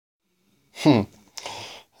Hmm.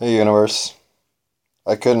 Hey, universe.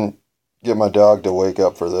 I couldn't get my dog to wake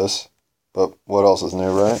up for this, but what else is new,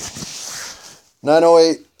 right?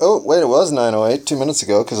 9:08. Oh, wait, it was 9:08 2 minutes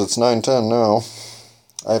ago because it's 9:10 now.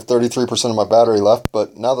 I have 33% of my battery left,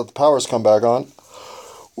 but now that the power's come back on,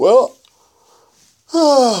 well,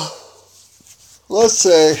 let's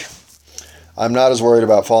say I'm not as worried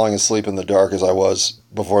about falling asleep in the dark as I was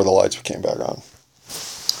before the lights came back on.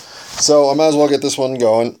 So I might as well get this one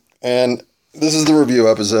going. And this is the review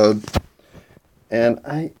episode. And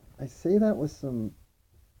I say that with some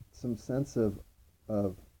sense of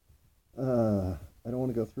I don't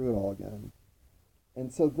want to go through it all again.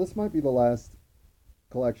 And so this might be the last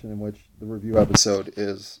collection in which the review episode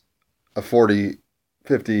is a 40,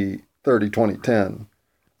 50, 30, 20, 10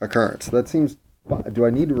 occurrence. That seems, do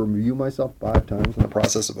I need to review myself 5 times in the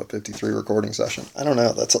process of a 53 recording session? I don't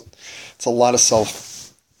know. It's a lot of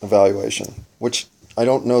self evaluation, which I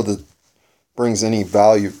don't know that brings any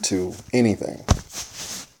value to anything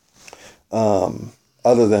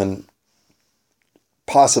other than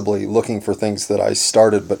possibly looking for things that I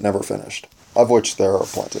started but never finished, of which there are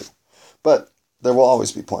plenty. But there will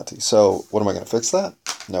always be plenty. So what am I going to fix that?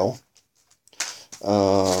 No.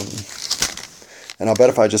 Um, and I'll bet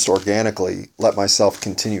if I just organically let myself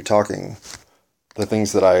continue talking, the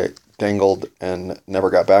things that I dangled and never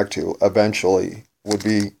got back to eventually would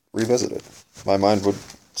be revisited. My mind would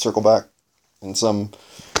circle back in some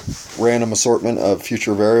random assortment of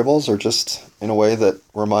future variables or just in a way that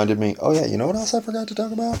reminded me, oh yeah, you know what else I forgot to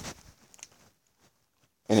talk about?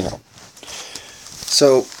 Anyhow,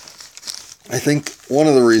 so I think one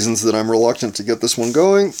of the reasons that I'm reluctant to get this one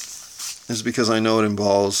going is because I know it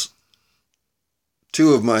involves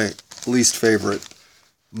two of my least favorite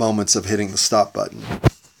moments of hitting the stop button.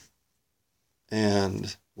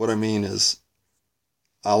 And what I mean is,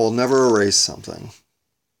 I will never erase something.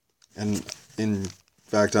 And in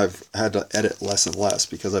fact, I've had to edit less and less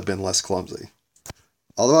because I've been less clumsy.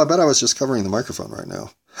 Although I bet I was just covering the microphone right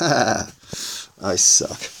now. Ha! I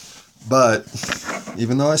suck. But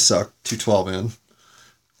even though I suck, 212 in,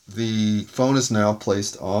 the phone is now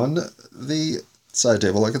placed on the side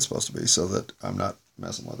table like it's supposed to be so that I'm not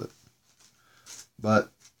messing with it.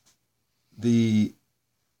 But the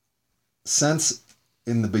sense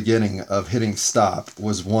in the beginning of hitting stop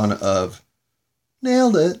was one of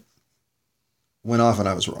nailed it when often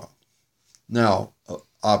I was wrong. Now,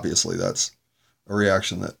 obviously, that's a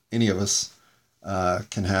reaction that any of us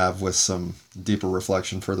can have with some deeper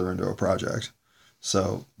reflection further into a project.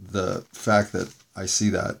 So the fact that I see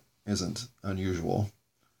that isn't unusual,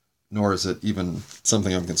 nor is it even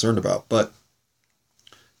something I'm concerned about. But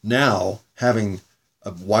now, having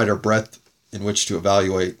a wider breadth in which to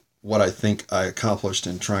evaluate what I think I accomplished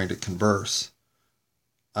in trying to converse,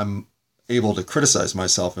 I'm able to criticize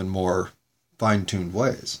myself in more fine-tuned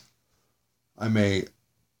ways. I may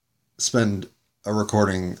spend a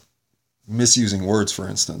recording misusing words, for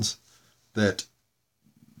instance, that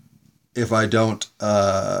if I don't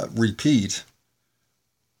repeat,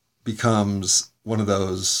 becomes one of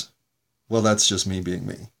those, well, that's just me being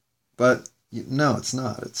me. But no, it's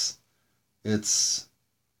not. It's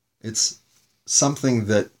something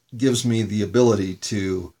that gives me the ability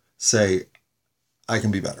to say, I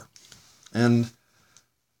can be better. And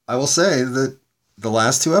I will say that the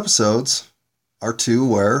last 2 episodes are two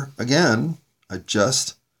where, again, I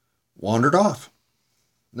just wandered off.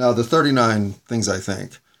 Now, the 39 things I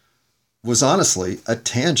think was honestly a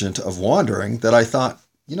tangent of wandering that I thought,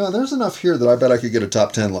 there's enough here that I bet I could get a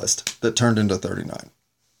top 10 list that turned into 39.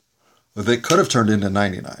 But they could have turned into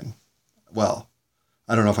 99. Well,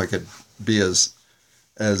 I don't know if I could be as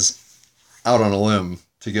out on a limb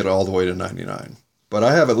to get all the way to 99. But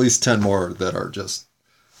I have at least 10 more that are just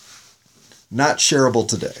not shareable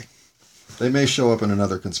today. They may show up in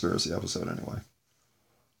another conspiracy episode anyway.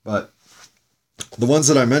 But the ones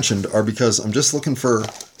that I mentioned are because I'm just looking for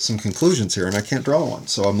some conclusions here and I can't draw one.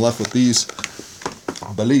 So I'm left with these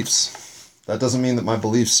beliefs. That doesn't mean that my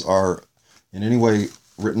beliefs are in any way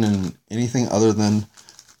written in anything other than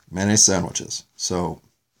mayonnaise sandwiches. So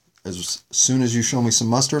as soon as you show me some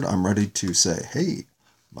mustard, I'm ready to say, hey,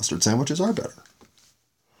 mustard sandwiches are better.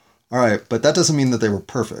 All right, but that doesn't mean that they were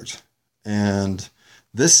perfect. And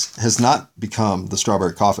this has not become the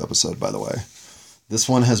Strawberry Cough episode, by the way. This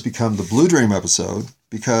one has become the Blue Dream episode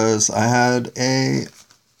because I had a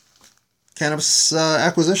cannabis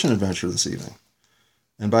acquisition adventure this evening.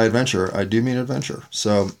 And by adventure, I do mean adventure.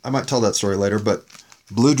 So I might tell that story later, but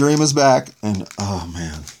Blue Dream is back, and oh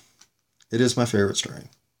man, it is my favorite strain.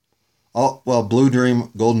 Blue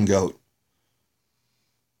Dream Golden Goat.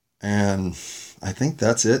 And I think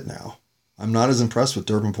that's it now. I'm not as impressed with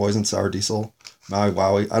Durban Poison, Sour Diesel, Maui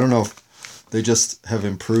Wowie. I don't know if they just have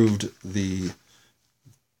improved the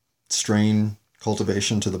strain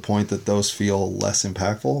cultivation to the point that those feel less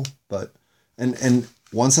impactful. But and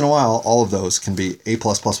once in a while, all of those can be A++++.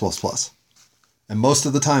 And most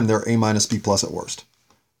of the time, they're A-, B+ at worst.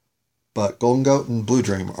 But Golden Goat and Blue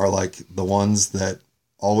Dream are like the ones that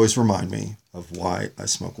always remind me of why I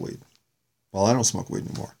smoke weed. Well, I don't smoke weed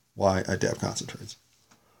anymore. Why I dab concentrates.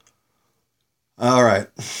 All right.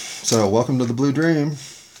 So welcome to the Blue Dream.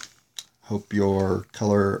 Hope your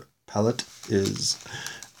color palette is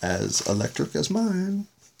as electric as mine.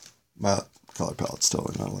 My color palette's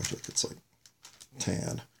totally not electric. It's like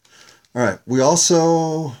tan. All right. We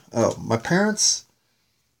also... Oh, my parents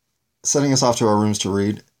sending us off to our rooms to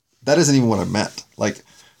read. That isn't even what I meant. Like,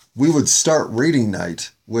 we would start reading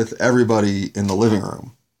night with everybody in the living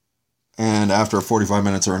room. And after 45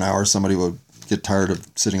 minutes or an hour, somebody would get tired of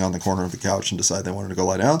sitting on the corner of the couch and decide they wanted to go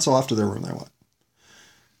lie down. So off to their room they went.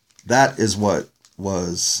 That is what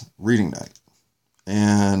was reading night.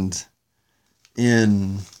 And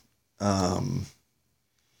in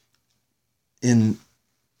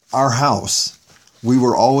our house, we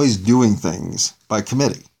were always doing things by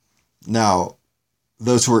committee. Now,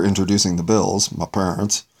 those who were introducing the bills, my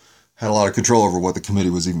parents, had a lot of control over what the committee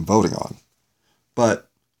was even voting on. But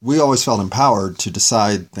we always felt empowered to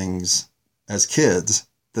decide things as kids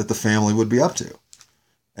that the family would be up to.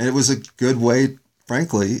 And it was a good way,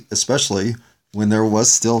 frankly, especially when there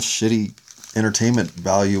was still shitty entertainment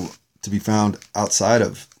value to be found outside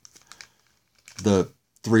of the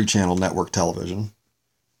 3-channel network television.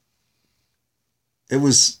 It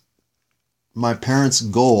was my parents'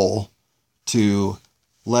 goal to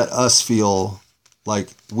let us feel like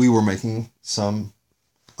we were making some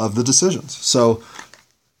of the decisions. So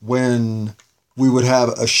when we would have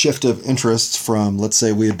a shift of interests from, let's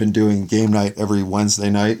say we had been doing game night every Wednesday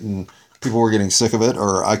night and people were getting sick of it,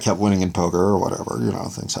 or I kept winning in poker or whatever,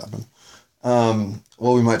 things happen.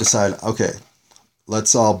 Well, we might decide, okay,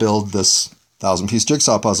 let's all build this 1,000-piece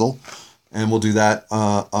jigsaw puzzle, and we'll do that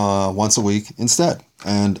once a week instead.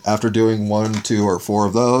 And after doing 1, 2, or 4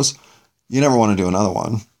 of those, you never want to do another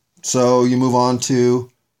one. So you move on to,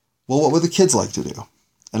 well, what would the kids like to do?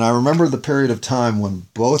 And I remember the period of time when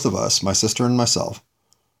both of us, my sister and myself,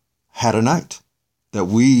 had a night that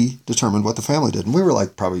we determined what the family did. And we were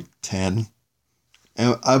like probably 10,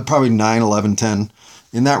 and probably 9, 11, 10,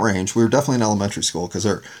 in that range. We were definitely in elementary school because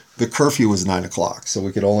the curfew was 9 o'clock. So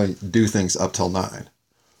we could only do things up till 9.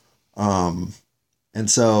 And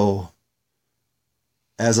so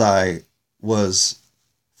as I was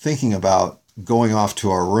thinking about going off to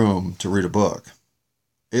our room to read a book,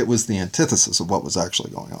 it was the antithesis of what was actually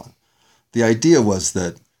going on. The idea was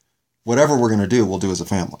that whatever we're going to do, we'll do as a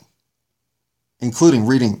family, including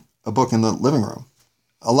reading a book in the living room.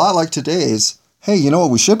 A lot like today's, hey, you know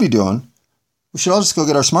what we should be doing? We should all just go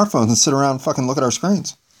get our smartphones and sit around and fucking look at our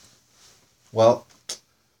screens. Well,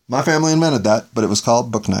 my family invented that, but it was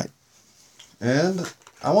called book night. And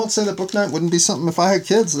I won't say that book night wouldn't be something if I had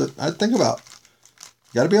kids that I'd think about.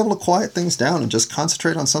 You got to be able to quiet things down and just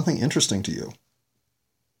concentrate on something interesting to you.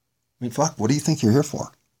 I mean, fuck, what do you think you're here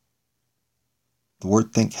for? The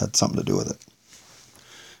word think had something to do with it.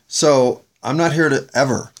 So I'm not here to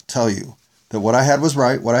ever tell you that what I had was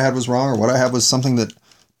right, what I had was wrong, or what I had was something that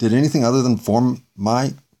did anything other than form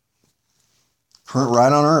my current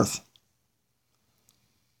ride on earth.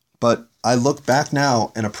 But I look back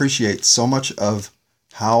now and appreciate so much of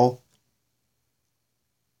how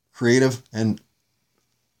creative and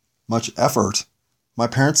much effort my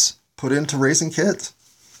parents put into raising kids.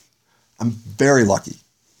 I'm very lucky.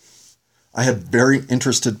 I had very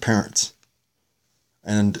interested parents,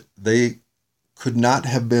 and they could not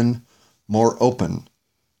have been more open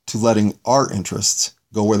to letting our interests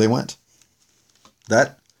go where they went.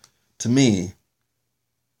 That, to me,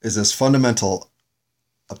 is as fundamental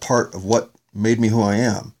a part of what made me who I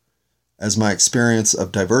am as my experience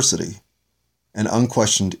of diversity and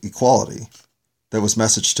unquestioned equality that was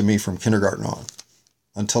messaged to me from kindergarten on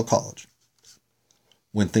until college,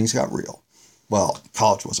 when things got real. Well,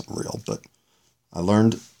 college wasn't real, but I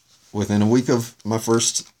learned within a week of my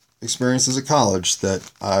first experiences at college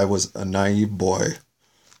that I was a naive boy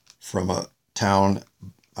from a town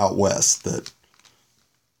out west that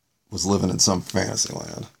was living in some fantasy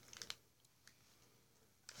land.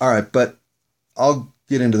 All right, but I'll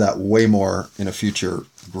get into that way more in a future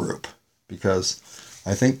group, because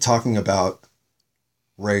I think talking about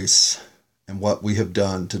race and what we have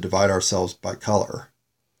done to divide ourselves by color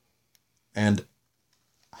and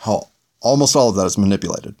how almost all of that is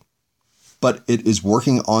manipulated, but it is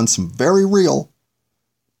working on some very real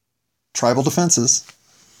tribal defenses.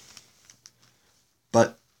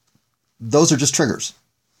 But those are just triggers.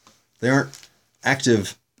 They aren't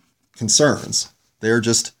active concerns. They are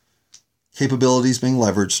just capabilities being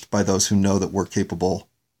leveraged by those who know that we're capable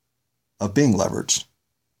of being leveraged,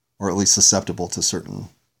 or at least susceptible to certain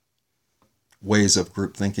ways of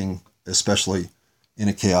group thinking, especially in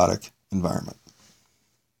a chaotic environment.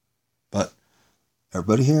 But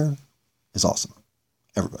everybody here is awesome.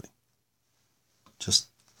 Everybody. Just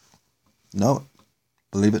know it,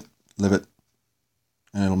 believe it, live it,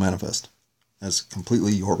 and it'll manifest as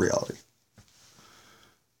completely your reality.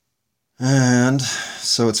 And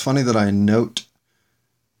so it's funny that I note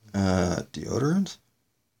deodorant?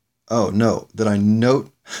 Oh, no, that I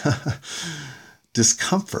note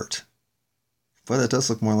discomfort. Boy, that does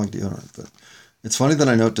look more like deodorant. But it's funny that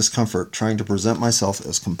I note discomfort trying to present myself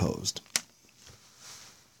as composed.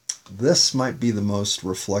 This might be the most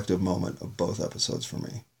reflective moment of both episodes for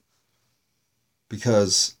me.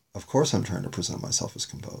 Because, of course, I'm trying to present myself as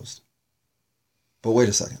composed. But wait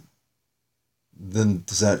a second. Then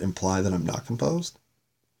does that imply that I'm not composed?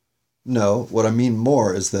 No, what I mean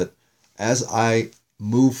more is that as I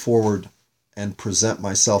move forward and present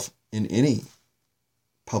myself in any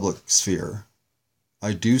public sphere,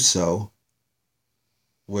 I do so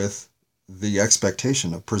with the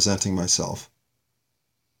expectation of presenting myself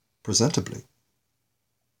presentably,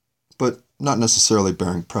 but not necessarily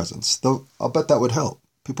bearing presence, though I'll bet that would help.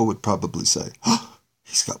 People would probably say, oh,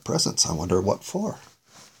 he's got presents. I wonder what for.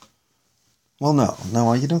 Well,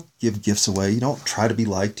 no, you don't give gifts away. You don't try to be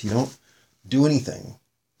liked. You don't do anything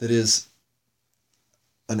that is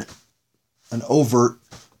an overt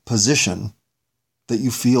position that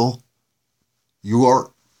you feel you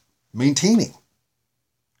are maintaining.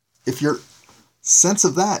 If your sense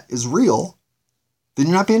of that is real, then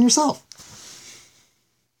you're not being yourself.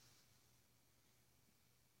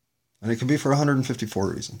 And it can be for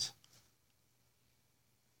 154 reasons.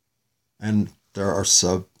 And there are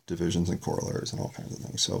subdivisions and corollaries and all kinds of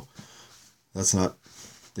things. So that's not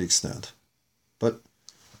the extent. But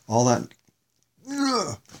all that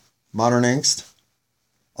modern angst,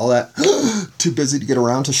 all that too busy to get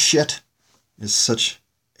around to shit is such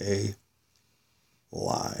a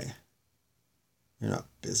lie. You're not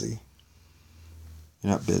busy.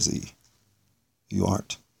 You're not busy. You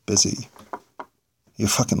aren't busy. You're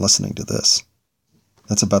fucking listening to this.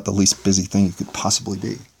 That's about the least busy thing you could possibly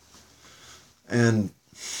be. And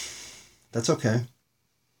that's okay.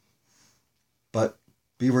 But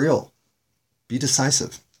be real. Be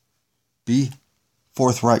decisive. Be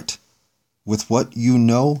forthright with what you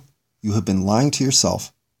know you have been lying to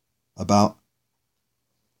yourself about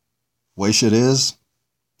way shit is,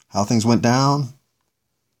 how things went down,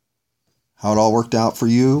 how it all worked out for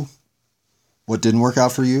you, what didn't work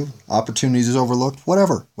out for you, opportunities overlooked,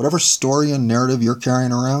 whatever story and narrative you're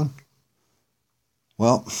carrying around.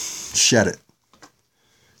 Well, shed it.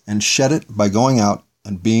 And shed it by going out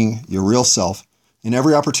and being your real self in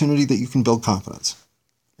every opportunity that you can build confidence.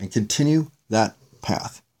 And continue that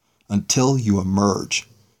path until you emerge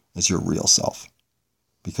as your real self.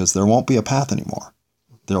 Because there won't be a path anymore.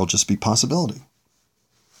 There will just be possibility.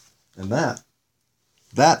 And that,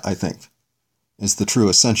 I think, is the true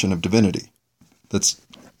ascension of divinity that's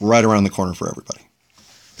right around the corner for everybody.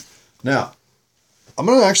 Now, I'm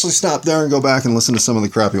going to actually stop there and go back and listen to some of the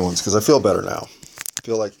crappy ones because I feel better now. I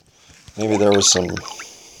feel like maybe there was some,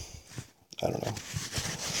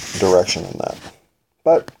 direction in that.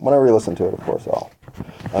 But when I re-listen to it, of course, I'll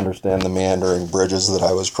understand the meandering bridges that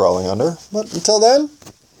I was crawling under. But until then,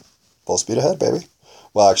 full speed ahead, baby.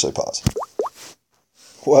 Well, actually, pause.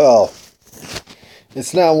 Well,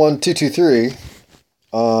 it's now 1223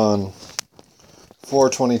 on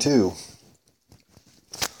 4/22.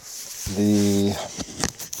 The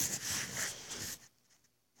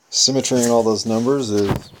symmetry in all those numbers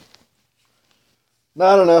is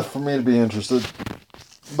not enough for me to be interested.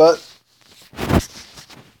 But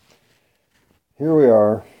here we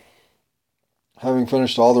are, having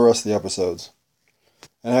finished all the rest of the episodes,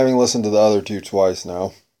 and having listened to the other two twice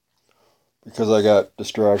now, because I got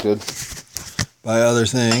distracted by other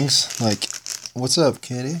things, like, what's up,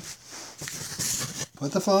 kitty?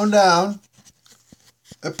 Put the phone down,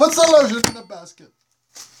 and put the lotion in the basket.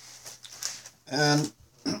 And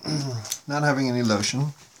not having any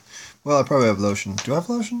lotion. Well, I probably have lotion. Do I have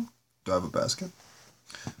lotion? Do I have a basket?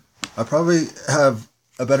 I probably have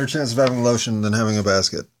a better chance of having lotion than having a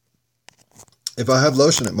basket. If I have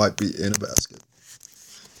lotion, it might be in a basket.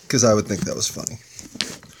 Because I would think that was funny.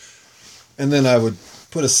 And then I would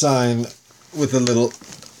put a sign with a little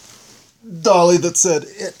dolly that said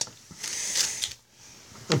it.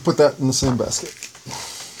 And put that in the same basket.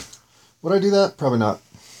 Would I do that? Probably not.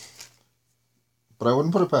 But I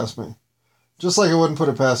wouldn't put it past me. Just like I wouldn't put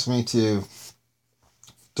it past me to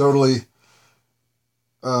totally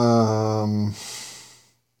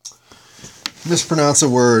mispronounce a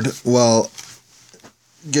word while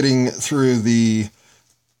getting through the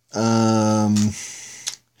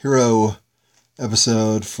Hero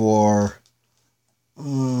episode for,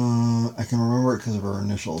 I can remember it because of her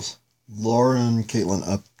initials, Lauren Caitlin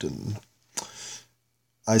Upton.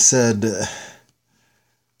 I said,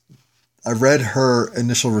 I read her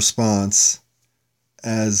initial response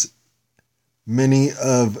as many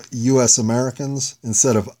of U.S. Americans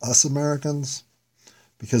instead of us Americans,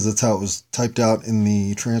 because that's how it was typed out in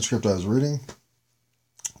the transcript I was reading,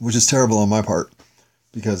 which is terrible on my part,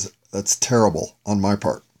 because that's terrible on my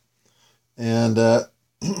part. And,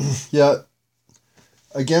 yeah,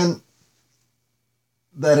 again,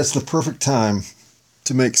 that is the perfect time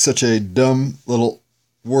to make such a dumb little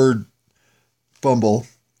word fumble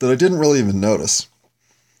that I didn't really even notice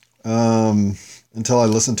until I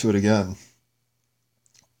listened to it again.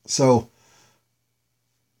 So,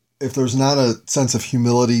 if there's not a sense of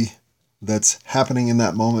humility that's happening in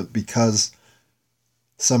that moment because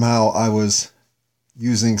somehow I was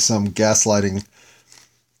using some gaslighting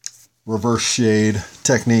reverse shade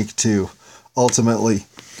technique to ultimately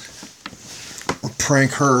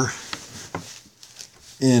prank her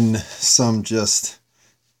in some just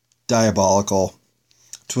diabolical,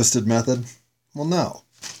 twisted method, well, no.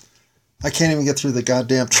 I can't even get through the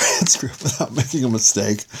goddamn transcript without making a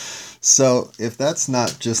mistake. So if that's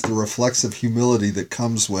not just the reflexive humility that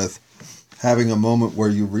comes with having a moment where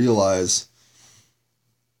you realize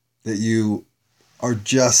that you are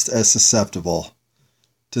just as susceptible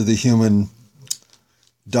to the human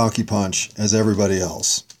donkey punch as everybody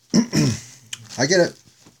else. I get it.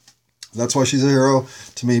 That's why she's a hero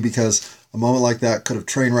to me, because a moment like that could have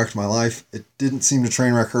train wrecked my life. It didn't seem to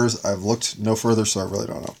train wreck hers. I've looked no further, so I really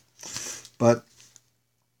don't know. But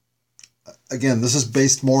again, this is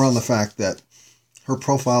based more on the fact that her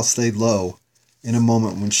profile stayed low in a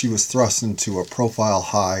moment when she was thrust into a profile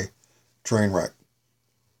high train wreck.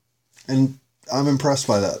 And I'm impressed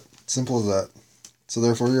by that. Simple as that. So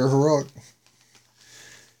therefore you're heroic.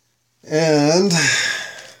 And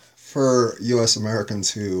for U.S. Americans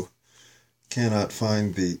who cannot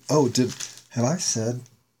find the... have I said...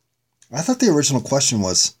 I thought the original question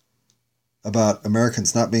was about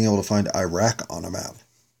Americans not being able to find Iraq on a map.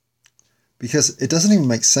 Because it doesn't even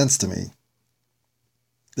make sense to me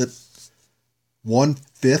that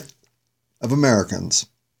 1/5 of Americans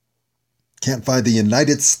can't find the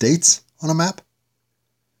United States on a map.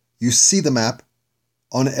 You see the map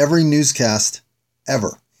on every newscast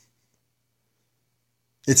ever.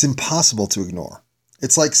 It's impossible to ignore.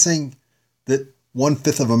 It's like saying that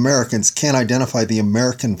 1/5 of Americans can't identify the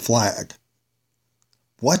American flag.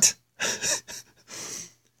 What?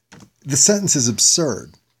 The sentence is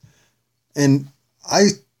absurd. And I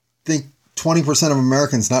think 20% of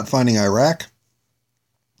Americans not finding Iraq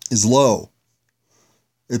is low.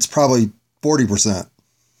 It's probably 40%.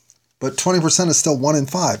 But 20% is still 1 in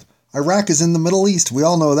 5. Iraq is in the Middle East. We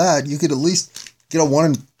all know that. You could at least get a 1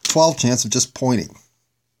 in 12 chance of just pointing.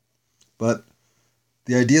 But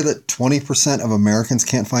the idea that 20% of Americans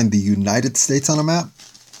can't find the United States on a map?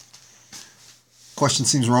 Question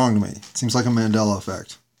seems wrong to me. It seems like a Mandela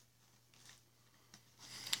effect.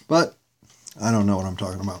 But I don't know what I'm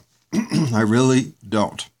talking about. I really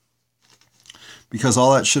don't. Because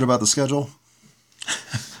all that shit about the schedule,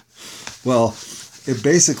 well, it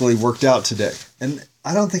basically worked out today. And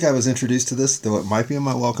I don't think I was introduced to this, though it might be in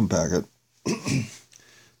my welcome packet.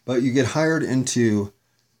 But you get hired into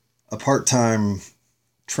a part-time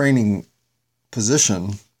training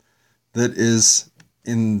position that is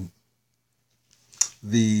in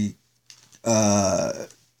the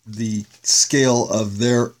scale of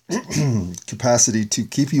their capacity to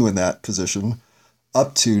keep you in that position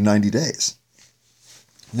up to 90 days.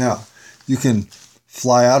 Now, you can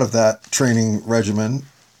fly out of that training regimen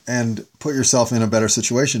and put yourself in a better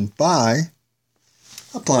situation by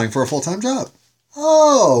applying for a full-time job.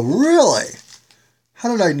 Oh, really? How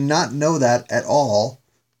did I not know that at all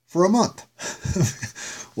for a month?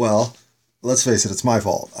 Well, let's face it, it's my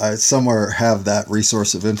fault. I somewhere have that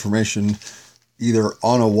resource of information either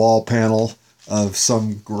on a wall panel of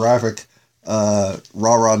some graphic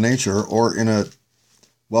rah-rah nature or in a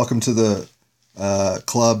welcome to the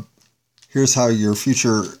club. Here's how your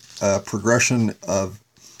future progression of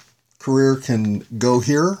career can go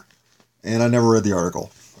here. And I never read the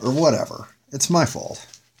article or whatever. It's my fault.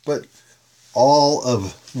 But all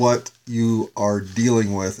of what you are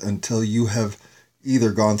dealing with until you have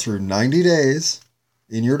either gone through 90 days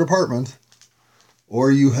in your department or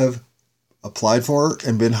you have applied for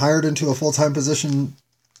and been hired into a full-time position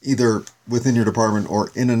either within your department or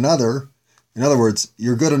in another. In other words,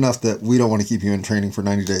 you're good enough that we don't want to keep you in training for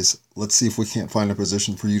 90 days. Let's see if we can't find a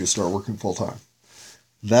position for you to start working full-time.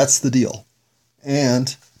 That's the deal.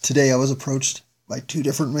 And today I was approached by 2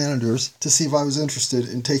 different managers to see if I was interested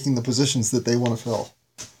in taking the positions that they want to fill.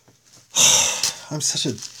 I'm such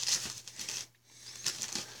a...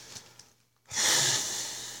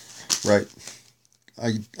 Right.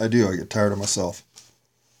 I do. I get tired of myself.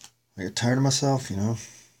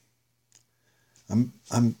 I'm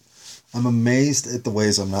amazed at the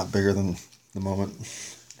ways I'm not bigger than the moment,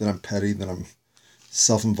 that I'm petty, that I'm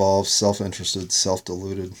self-involved, self-interested,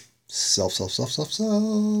 self-deluded, self.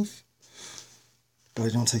 But I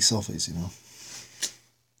don't take selfies,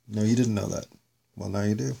 No, you didn't know that. Well, now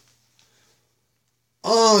you do.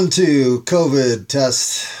 On to COVID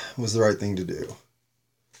test was the right thing to do.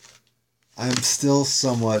 I'm still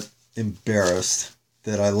somewhat embarrassed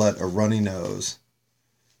that I let a runny nose.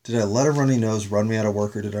 Did I let a runny nose run me out of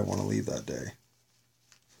work, or did I want to leave that day?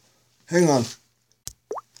 Hang on.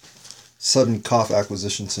 Sudden cough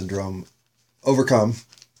acquisition syndrome overcome.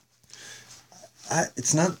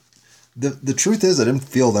 It's not... The truth is I didn't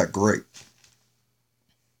feel that great.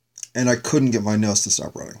 And I couldn't get my nose to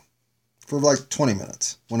stop running for like 20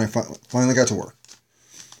 minutes when I finally got to work.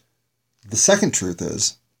 The second truth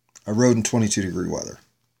is I rode in 22-degree weather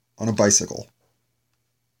on a bicycle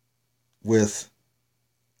with,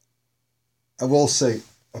 I will say,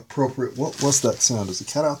 appropriate... What's that sound? Is the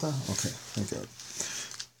cat out there? Okay, thank God.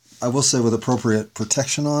 I will say with appropriate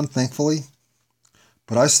protection on, thankfully.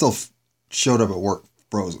 But I still showed up at work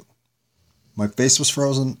frozen. My face was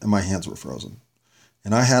frozen and my hands were frozen.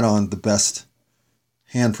 And I had on the best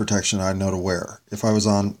hand protection I know to wear. If I was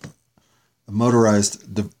on a motorized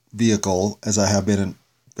vehicle, as I have been in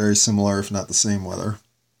very similar, if not the same weather,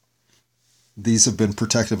 these have been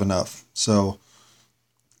protective enough. So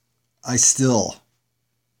I still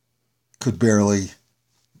could barely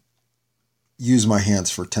use my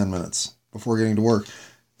hands for 10 minutes before getting to work.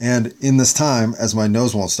 And in this time, as my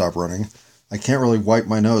nose won't stop running, I can't really wipe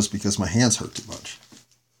my nose because my hands hurt too much.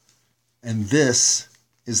 And this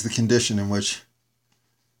is the condition in which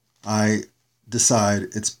I decide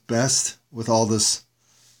it's best, with all this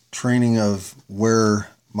training of where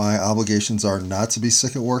my obligations are not to be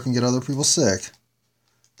sick at work and get other people sick,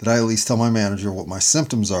 that I at least tell my manager what my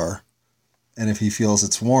symptoms are, and if he feels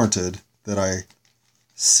it's warranted, that I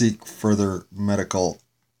seek further medical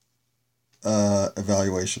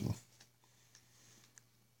evaluation.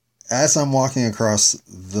 As I'm walking across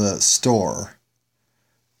the store,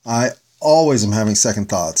 I always am having second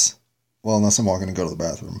thoughts, well, unless I'm walking to go to the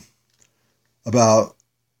bathroom, about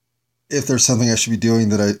if there's something I should be doing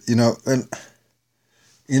that and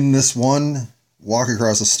in this one walk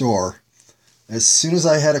across the store, as soon as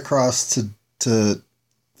I head across to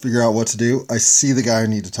figure out what to do, I see the guy I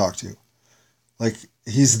need to talk to. Like,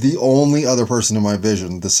 he's the only other person in my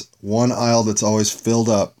vision. This one aisle that's always filled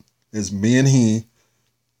up is me and he,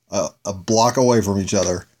 a block away from each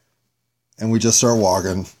other. And we just start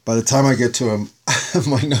walking. By the time I get to him,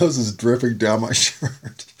 my nose is dripping down my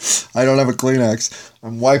shirt. I don't have a Kleenex.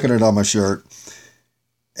 I'm wiping it on my shirt.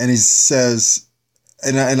 And he says,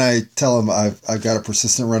 and I tell him I've got a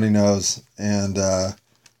persistent runny nose, and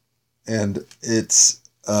it's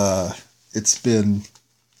been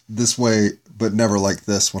this way, but never like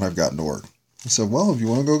this when I've gotten to work. He said, well, if you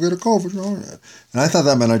want to go get a COVID, go ahead. And I thought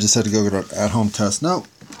that meant I just had to go get an at-home test. No.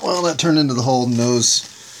 Well, that turned into the whole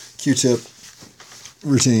nose Q-tip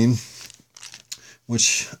routine,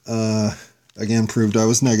 which, again, proved I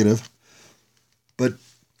was negative. But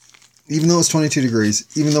even though it was 22 degrees,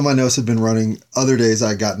 even though my nose had been running other days I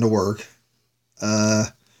had gotten to work,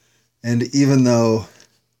 and even though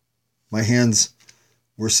my hands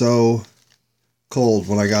were so cold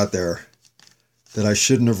when I got there that I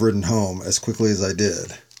shouldn't have ridden home as quickly as I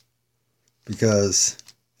did, because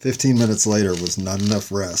 15 minutes later was not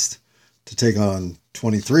enough rest to take on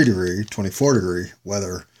 23 degree, 24 degree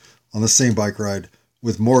weather on the same bike ride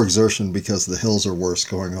with more exertion because the hills are worse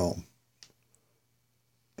going home.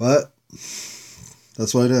 But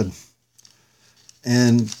that's what I did.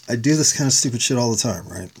 And I do this kind of stupid shit all the time,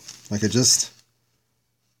 right? Like I just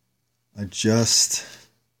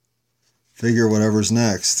figure whatever's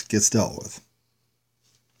next gets dealt with.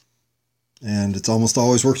 And it's almost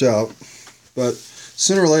always worked out, but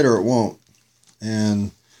sooner or later it won't. And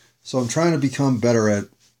so I'm trying to become better at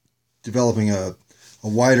developing a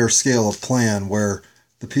wider scale of plan where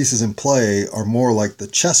the pieces in play are more like the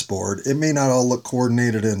chessboard. It may not all look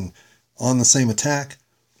coordinated and on the same attack,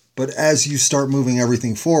 But as you start moving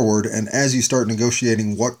everything forward and as you start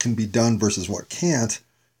negotiating what can be done versus what can't,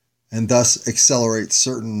 and thus accelerate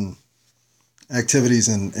certain activities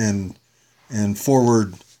and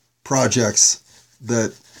forward projects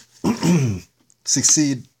that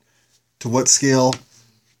succeed, to what scale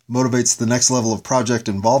motivates the next level of project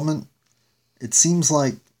involvement, it seems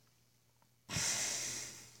like,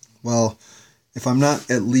 well, if I'm not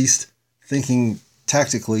at least thinking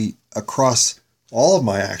tactically across all of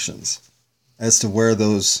my actions as to where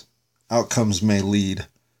those outcomes may lead,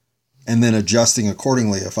 and then adjusting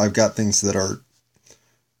accordingly if I've got things that are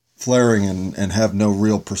flaring and have no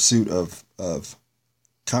real pursuit of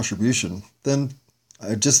contribution, then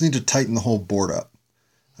I just need to tighten the whole board up.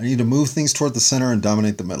 I need to move things toward the center and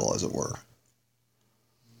dominate the middle, as it were.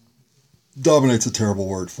 Dominate's a terrible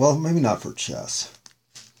word. Well, maybe not for chess.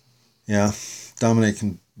 Yeah, dominate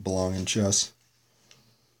can belong in chess.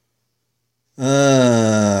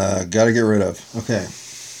 Gotta get rid of. Okay,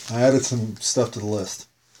 I added some stuff to the list.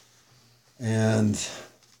 And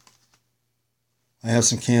I have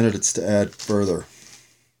some candidates to add further.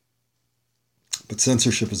 But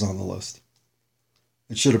censorship is on the list.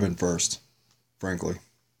 It should have been first, frankly.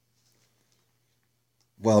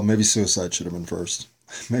 Well, maybe suicide should have been first.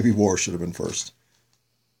 Maybe war should have been first.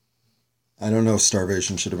 I don't know if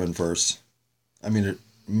starvation should have been first. I mean, it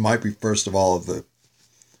might be first of all of the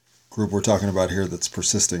group we're talking about here that's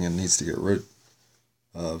persisting and needs to get rid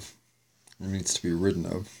of. Or needs to be ridden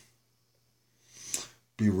of.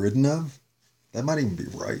 Be ridden of? That might even be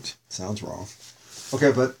right. Sounds wrong.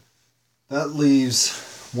 Okay, but that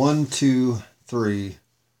leaves 1, 2, 3.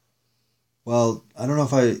 Well, I don't know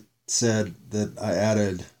if I said that I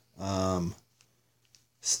added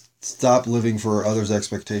stop living for others'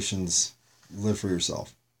 expectations, live for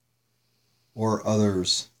yourself. Or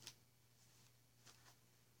others'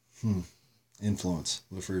 influence,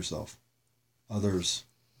 live for yourself. Others'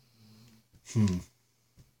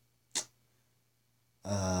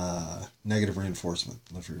 negative reinforcement,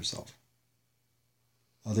 live for yourself.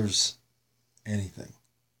 Others' anything.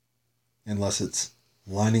 Unless it's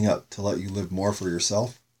lining up to let you live more for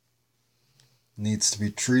yourself, needs to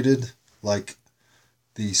be treated like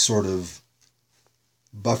the sort of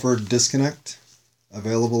buffered disconnect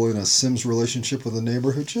available in a Sims relationship with a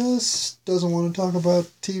neighbor who just doesn't want to talk about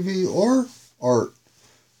TV or art.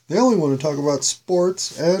 They only want to talk about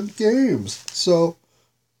sports and games. So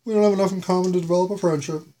we don't have enough in common to develop a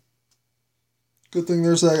friendship. Good thing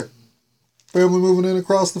there's that family moving in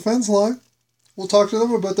across the fence line. We'll talk to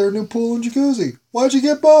them about their new pool and jacuzzi. Why'd you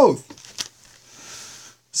get both?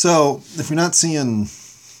 So, if you're not seeing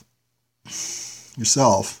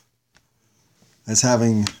yourself as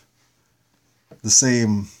having the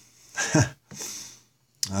same,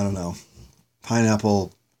 I don't know,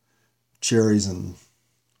 pineapple, cherries, and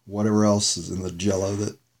whatever else is in the Jell-O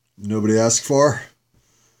that nobody asked for,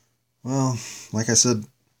 well, like I said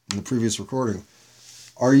in the previous recording,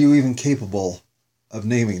 are you even capable of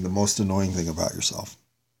naming the most annoying thing about yourself?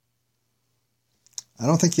 I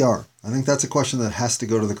don't think you are. I think that's a question that has to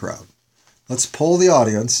go to the crowd. Let's poll the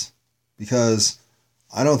audience, because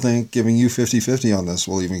I don't think giving you 50-50 on this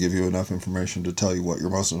will even give you enough information to tell you what your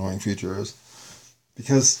most annoying feature is.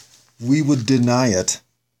 Because we would deny it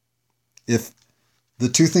if the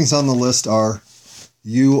two things on the list are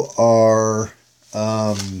you are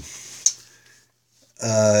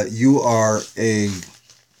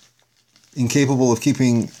incapable of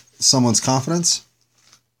keeping someone's confidence,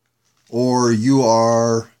 or you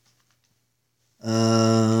are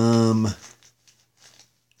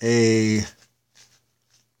a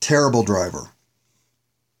terrible driver.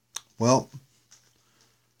 Well,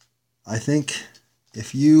 I think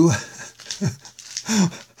if you...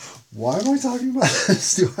 Why am I talking about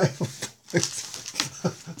this? Do I have a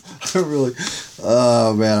point? I really...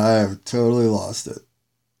 Oh, man, I have totally lost it.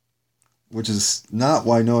 Which is not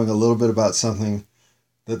why knowing a little bit about something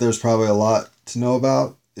that there's probably a lot to know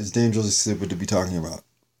about is dangerously stupid to be talking about.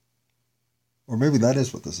 Or maybe that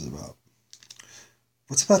is what this is about.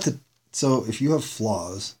 What's about the... So, if you have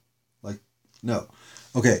flaws, like... No.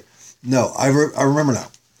 Okay. No, I remember now.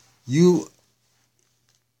 You...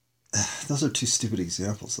 Those are two stupid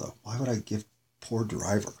examples, though. Why would I give poor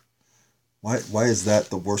driver? Why is that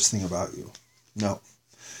the worst thing about you? No.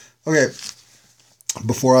 Okay.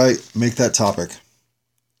 Before I make that topic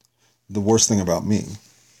the worst thing about me,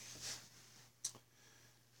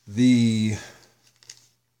 the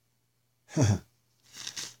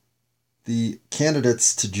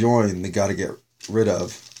candidates to join the gotta get rid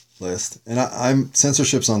of list, and I'm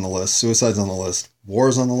censorship's on the list, suicide's on the list,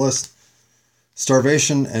 war's on the list,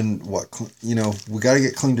 starvation, and what, we got to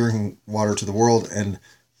get clean drinking water to the world, and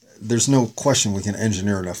there's no question we can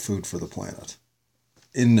engineer enough food for the planet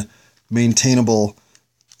in maintainable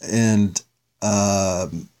and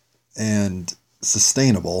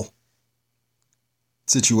sustainable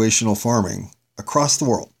situational farming across the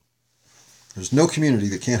world. There's no community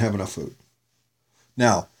that can't have enough food.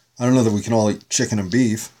 Now, I don't know that we can all eat chicken and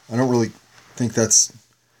beef. I don't really think that's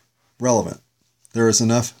relevant. There is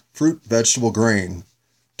enough fruit, vegetable, grain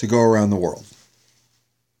to go around the world.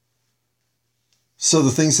 So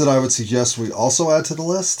the things that I would suggest we also add to the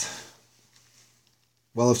list,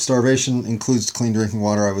 well, if starvation includes clean drinking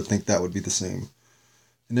water, I would think that would be the same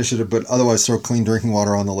initiative, but otherwise throw clean drinking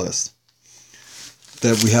water on the list.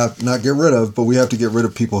 That we have not get rid of, but we have to get rid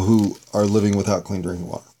of people who are living without clean drinking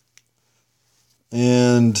water.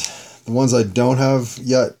 And the ones I don't have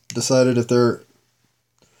yet decided if they're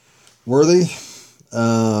worthy,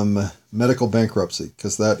 medical bankruptcy,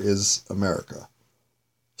 because that is America.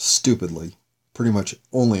 Stupidly. Pretty much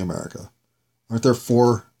only America. Aren't there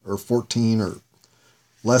 4 or 14 or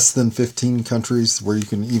less than 15 countries where you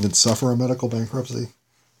can even suffer a medical bankruptcy?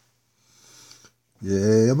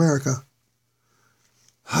 Yay, America.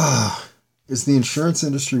 Is the insurance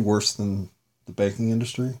industry worse than the banking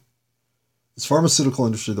industry? Is pharmaceutical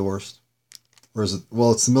industry the worst? Or is it,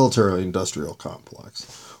 well, it's the military industrial complex.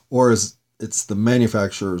 Or is it's the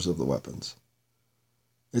manufacturers of the weapons.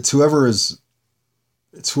 It's whoever is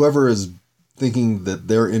thinking that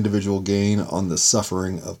their individual gain on the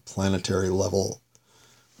suffering of planetary level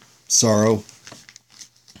sorrow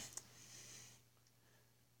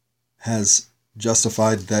has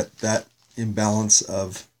justified that imbalance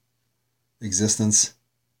of existence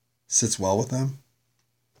sits well with them,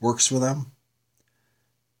 works for them,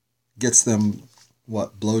 gets them,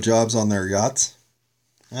 blowjobs on their yachts?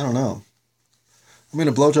 I don't know. I mean,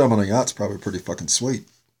 a blowjob on a yacht's probably pretty fucking sweet,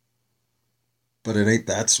 but it ain't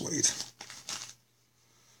that sweet.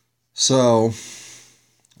 So,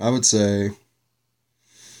 I would say,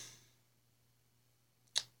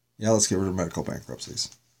 yeah, let's get rid of medical bankruptcies.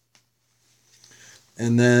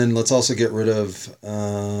 And then let's also get rid of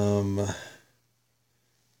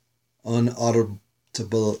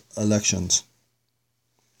unauditable elections.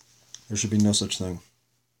 There should be no such thing.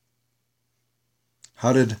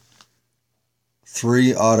 How did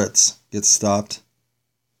 3 audits get stopped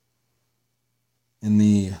in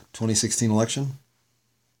the 2016 election?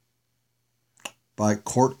 By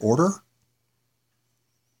court order?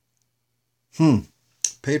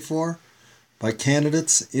 Paid for by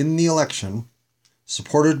candidates in the election,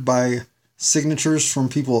 supported by signatures from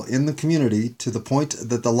people in the community, to the point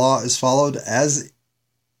that the law is followed as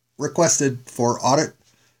requested for audit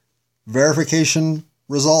verification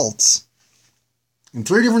results in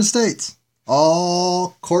 3 different states,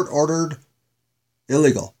 all court-ordered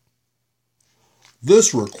illegal.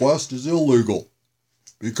 This request is illegal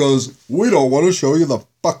because we don't want to show you the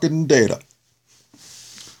fucking data.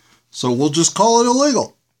 So we'll just call it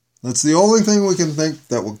illegal. That's the only thing we can think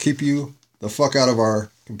that will keep you the fuck out of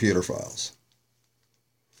our computer files.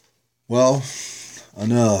 Well,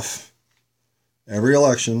 enough. Every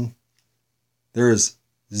election, there is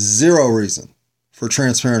 0 reason for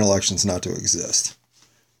transparent elections not to exist.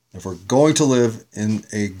 If we're going to live in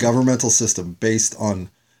a governmental system based on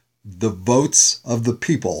the votes of the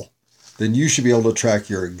people, then you should be able to track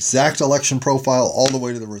your exact election profile all the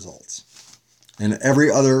way to the results. And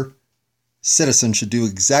every other citizen should do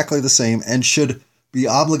exactly the same and should be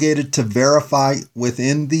obligated to verify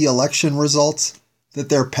within the election results that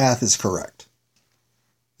their path is correct.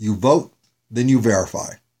 You vote, then you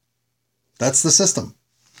verify. That's the system.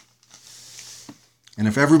 And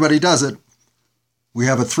if everybody does it, we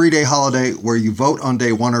have a 3-day holiday where you vote on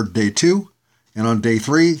day 1 or day 2, and on day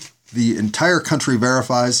 3, the entire country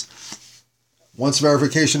verifies. Once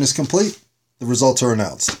verification is complete, the results are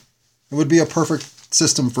announced. It would be a perfect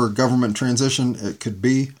system for government transition. It could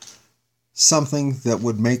be something that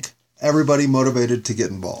would make everybody motivated to get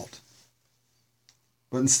involved.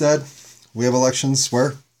 But instead, we have elections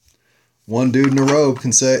where one dude in a robe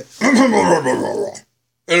can say,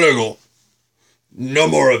 illegal. No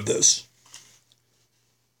more of this.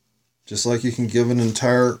 Just like you can give an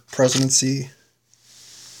entire presidency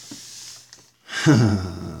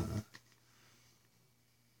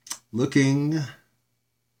looking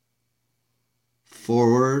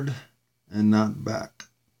forward and not back.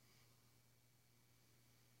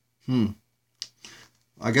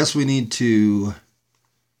 I guess we need to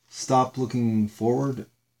stop looking forward.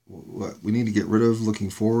 We need to get rid of looking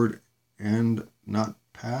forward and not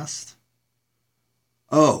past.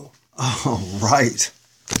 Oh, right.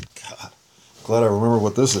 God, glad I remember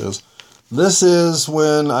what this is. This is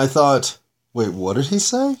when I thought, wait, what did he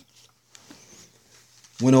say?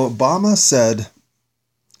 When Obama said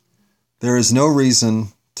there is no reason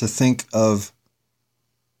to think of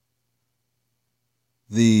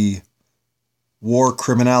the war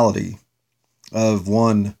criminality of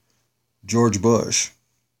one George Bush,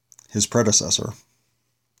 his predecessor,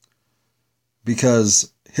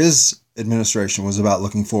 because his administration was about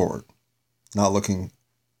looking forward, not looking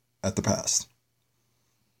at the past.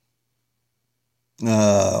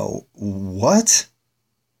 What?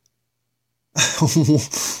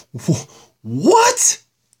 What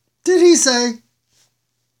did he say?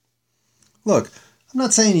 Look, I'm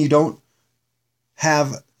not saying you don't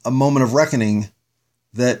have a moment of reckoning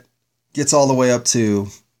that gets all the way up to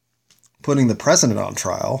putting the president on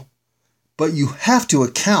trial, but you have to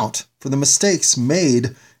account for the mistakes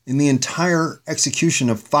made in the entire execution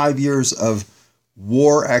of 5 years of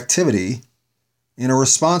war activity in a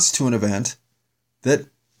response to an event that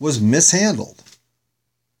was mishandled.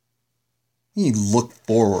 You look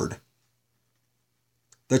forward.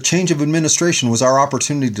 The change of administration was our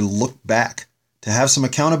opportunity to look back, to have some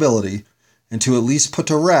accountability, and to at least put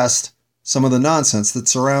to rest some of the nonsense that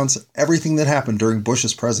surrounds everything that happened during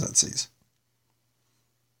Bush's presidencies.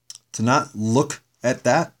 To not look at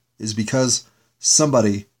that is because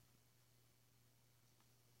somebody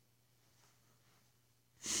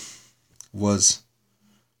was...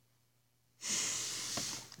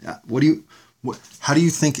 How do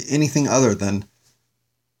you think anything other than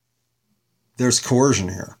there's coercion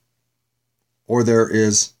here or there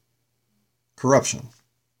is corruption?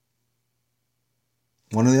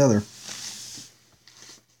 One or the other.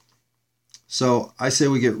 So I say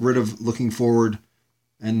we get rid of looking forward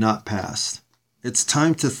and not past. It's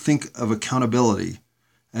time to think of accountability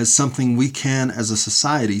as something we can, as a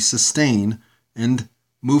society, sustain and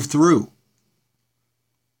move through.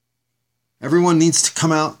 Everyone needs to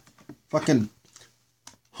come out fucking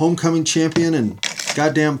homecoming champion and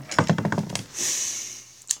goddamn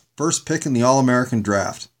first pick in the All-American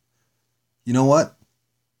draft. You know what?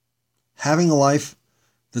 Having a life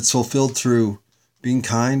that's fulfilled through being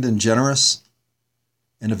kind and generous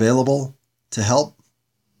and available to help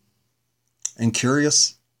and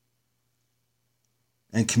curious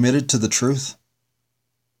and committed to the truth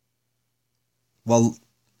while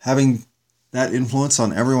having that influence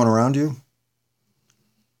on everyone around you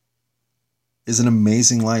is an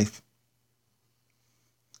amazing life.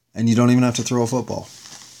 And you don't even have to throw a football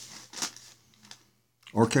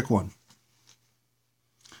or kick one.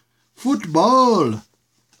 Football!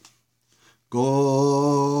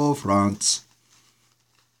 Go France.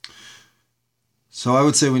 So I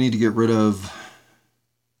would say we need to get rid of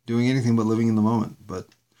doing anything but living in the moment. But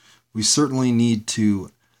we certainly need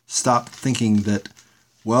to stop thinking that,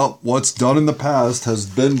 well, what's done in the past has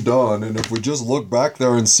been done. And if we just look back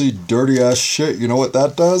there and see dirty ass shit, you know what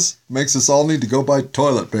that does? Makes us all need to go buy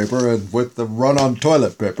toilet paper. And with the run on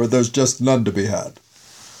toilet paper, there's just none to be had.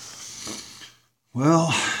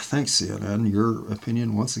 Well, thanks, CNN. Your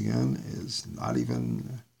opinion, once again, is not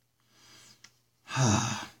even...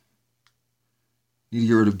 We need to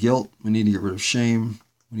get rid of guilt. We need to get rid of shame.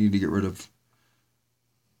 We need to get rid of...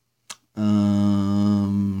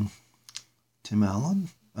 Tim Allen?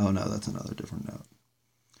 Oh, no, that's another different note.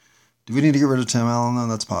 Do we need to get rid of Tim Allen, though?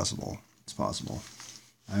 That's possible. It's possible.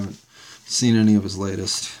 I haven't seen any of his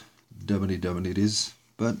latest WWDs,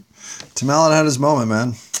 but Tim Allen had his moment,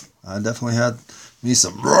 man. I definitely had me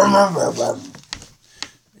some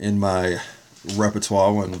in my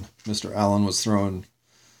repertoire when Mr. Allen was throwing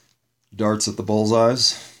darts at the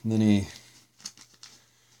bullseyes. And then he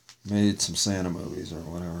made some Santa movies or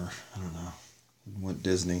whatever. I don't know. Went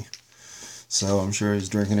Disney. So I'm sure he's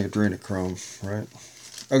drinking adrenochrome, right?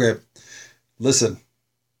 Okay. Listen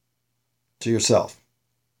to yourself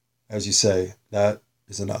as you say, that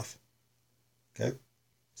is enough. Okay?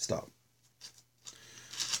 Stop.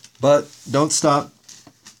 But don't stop,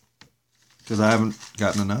 because I haven't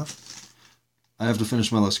gotten enough. I have to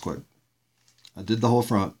finish my list quick. I did the whole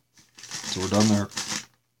front, so we're done there.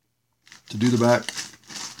 To do the back,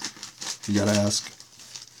 you gotta ask.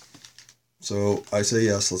 So I say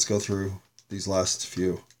yes, let's go through these last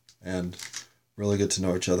few and really get to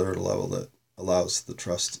know each other at a level that allows the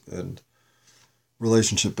trust and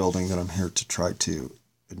relationship building that I'm here to try to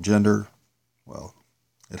engender. Well,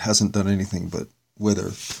 it hasn't done anything but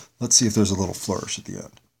wither. Let's see if there's a little flourish at the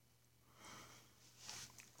end.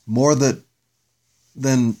 More than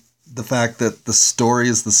the fact that the story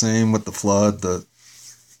is the same with the flood, the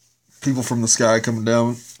people from the sky coming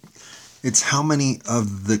down, it's how many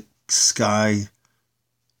of the sky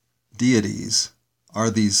deities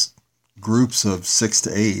are these groups of 6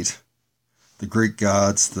 to 8, the Greek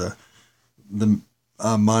gods, the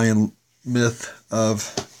Mayan myth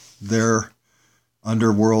of their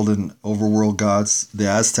underworld and overworld gods, the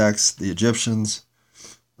Aztecs, the Egyptians.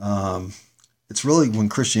 It's really when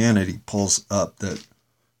Christianity pulls up that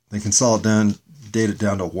they consolidate it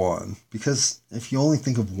down to one. Because if you only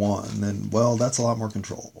think of one, then, well, that's a lot more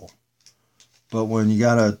controllable. But when you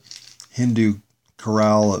got a Hindu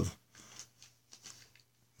corral of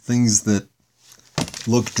things that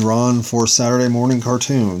look drawn for Saturday morning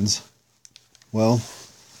cartoons, well,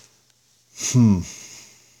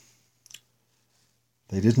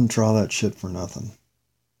 they didn't draw that shit for nothing.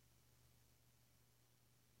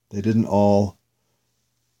 They didn't all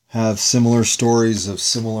have similar stories of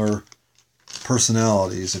similar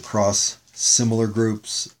personalities across similar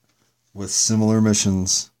groups with similar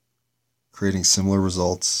missions, creating similar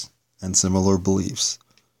results and similar beliefs.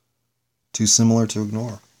 Too similar to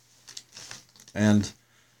ignore. And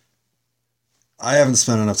I haven't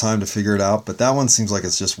spent enough time to figure it out, but that one seems like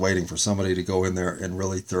it's just waiting for somebody to go in there and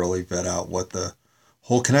really thoroughly vet out what the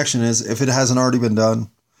whole connection is, if it hasn't already been done.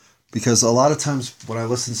 Because a lot of times when I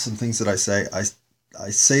listen to some things that I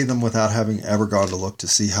say them without having ever gone to look to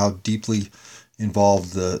see how deeply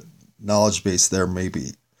involved the knowledge base there may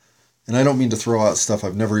be. And I don't mean to throw out stuff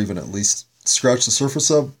I've never even at least scratched the surface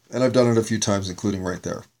of, and I've done it a few times, including right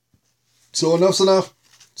there. So enough's enough,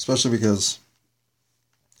 especially because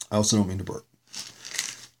I also don't mean to burp.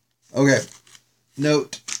 Okay,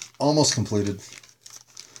 note, almost completed.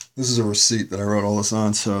 This is a receipt that I wrote all this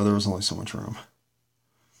on, so there was only so much room.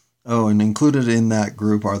 Oh, and included in that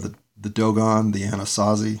group are the Dogon, the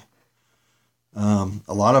Anasazi.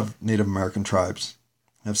 A lot of Native American tribes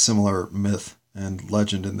have similar myth and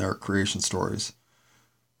legend in their creation stories.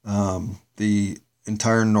 The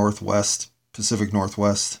entire Pacific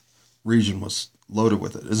Northwest region was loaded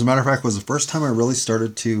with it. As a matter of fact, it was the first time I really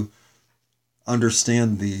started to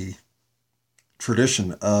understand the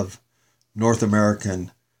tradition of North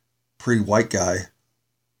American pre-white guy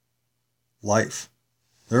life.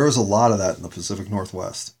 There was a lot of that in the Pacific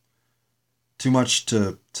Northwest. Too much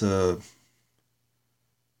to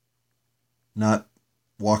not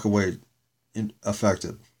walk away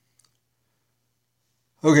affected.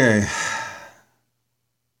 Okay.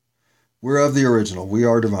 We're of the original. We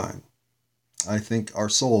are divine. I think our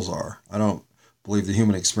souls are. I don't believe the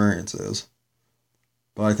human experience is,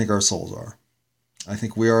 but I think our souls are. I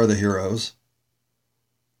think we are the heroes.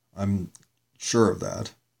 I'm sure of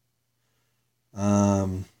that.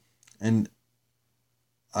 And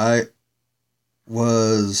I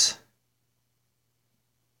was,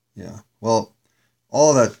 well, all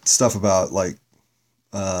of that stuff about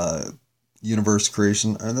universe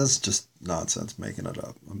creation, and that's just nonsense, making it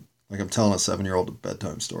up. I'm telling a 7-year-old a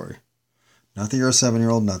bedtime story. Not that you're a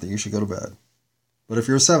 7-year-old, not that you should go to bed. But if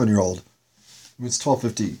you're a 7-year-old, it's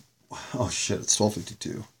 12:50. Oh shit, it's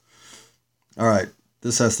 12:52. All right,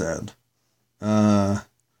 this has to end.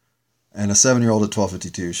 And a 7-year-old at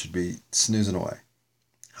 12:52 should be snoozing away.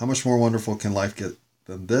 How much more wonderful can life get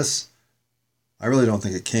than this? I really don't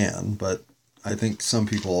think it can, but I think some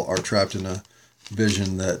people are trapped in a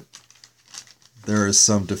vision that there is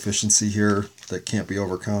some deficiency here that can't be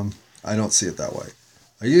overcome. I don't see it that way.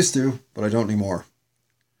 I used to, but I don't anymore.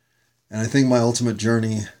 And I think my ultimate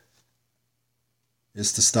journey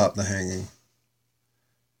is to stop the hanging.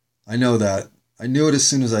 I know that. I knew it as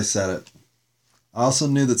soon as I said it. I also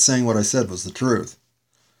knew that saying what I said was the truth.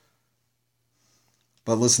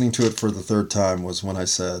 But listening to it for the third time was when I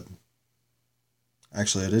said,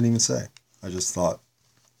 actually, I didn't even say. I just thought,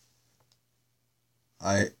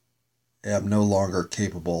 I am no longer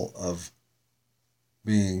capable of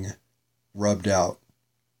being rubbed out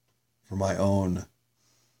for my own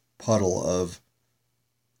puddle of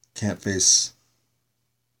can't face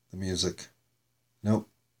the music. Nope.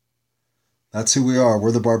 That's who we are.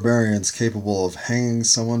 We're the barbarians capable of hanging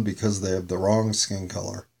someone because they have the wrong skin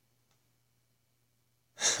color.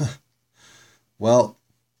 Well,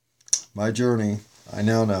 my journey, I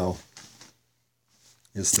now know,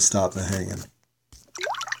 is to stop the hanging.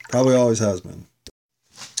 Probably always has been.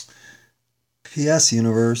 P.S.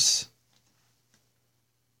 Universe.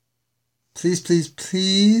 Please, please,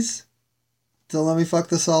 please don't let me fuck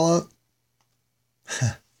this all up.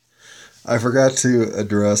 I forgot to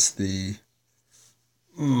address the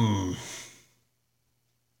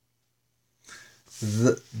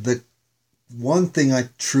one thing I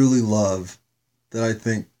truly love that I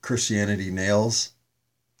think Christianity nails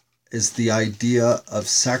is the idea of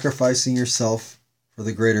sacrificing yourself for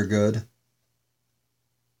the greater good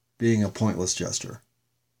being a pointless gesture.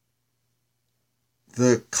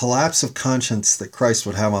 The collapse of conscience that Christ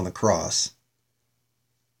would have on the cross,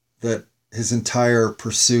 that his entire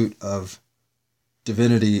pursuit of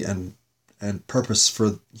divinity and and purpose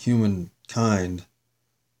for humankind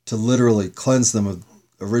to literally cleanse them of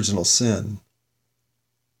original sin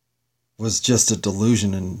was just a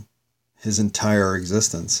delusion, and his entire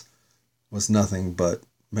existence was nothing but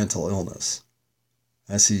mental illness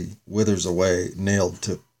as he withers away, nailed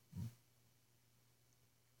to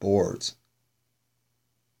boards.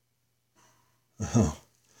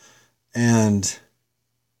 And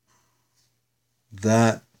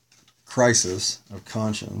that crisis of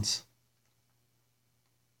conscience,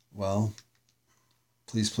 well,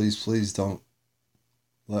 please don't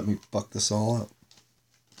let me fuck this all up.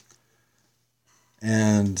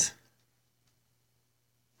 And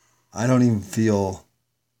I don't even feel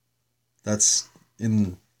it's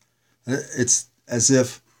as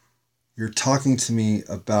if you're talking to me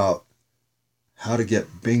about how to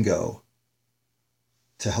get bingo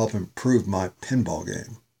to help improve my pinball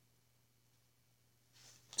game.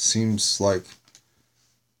 Seems like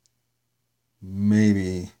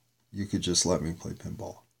maybe you could just let me play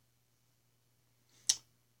pinball.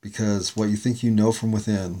 Because what you think you know from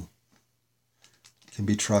within can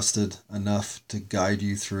be trusted enough to guide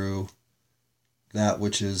you through that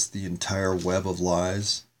which is the entire web of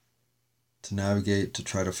lies, to navigate, to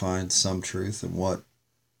try to find some truth in what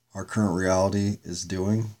our current reality is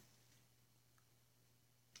doing.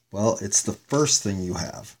 Well, it's the first thing you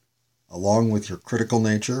have, along with your critical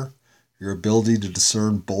nature, your ability to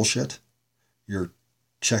discern bullshit, your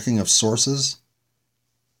checking of sources,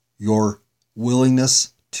 your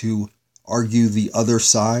willingness to argue the other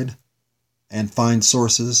side and find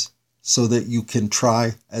sources so that you can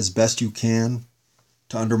try as best you can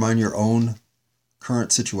to undermine your own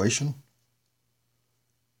current situation.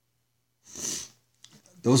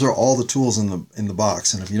 Those are all the tools in the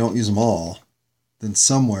box, and if you don't use them all, then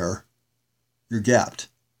somewhere you're gapped.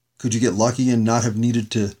 Could you get lucky and not have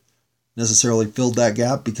needed to necessarily fill that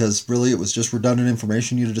gap because really it was just redundant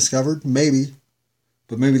information you'd have discovered? Maybe.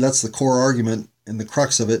 But maybe that's the core argument, and the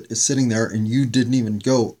crux of it is sitting there and you didn't even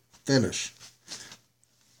go finish.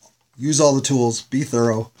 Use all the tools, be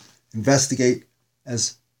thorough, investigate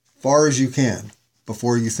as far as you can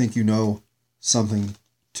before you think you know something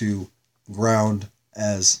to ground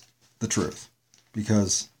as the truth.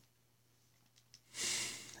 Because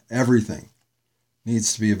everything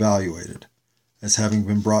needs to be evaluated as having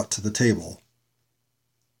been brought to the table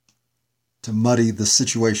to muddy the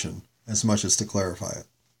situation as much as to clarify it.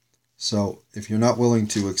 So if you're not willing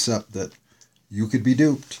to accept that you could be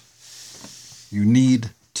duped, you need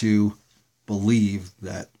to believe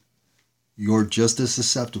that you're just as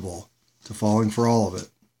susceptible to falling for all of it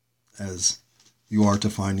as you are to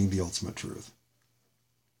finding the ultimate truth.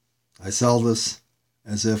 I sell this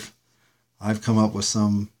as if I've come up with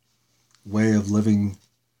some way of living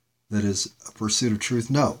that is a pursuit of truth.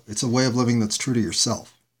 No, it's a way of living that's true to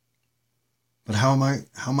yourself. But how am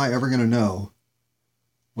I ever going to know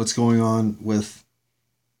what's going on with,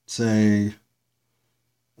 say,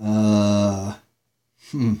 the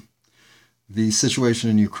situation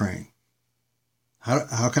in Ukraine?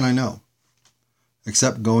 How can I know?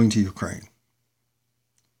 Except going to Ukraine.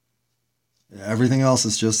 Everything else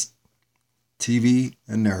is just TV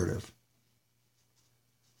and narrative.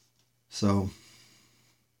 So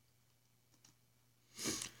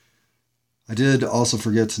I did also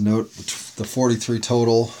forget to note the 43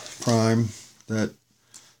 total prime that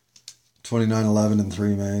 2911 and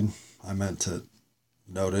 3 made. I meant to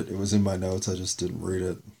note it. It was in my notes. I just didn't read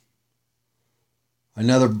it. I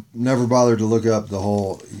never bothered to look up the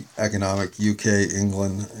whole economic UK,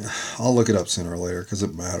 England. I'll look it up sooner or later because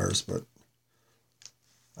it matters, but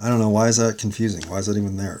I don't know. Why is that confusing? Why is that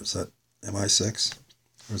even there? Is that MI6?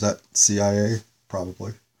 Or is that CIA?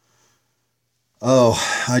 Probably. Oh,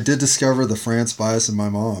 I did discover the France bias in my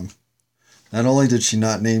mom. Not only did she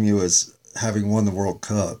not name you as having won the World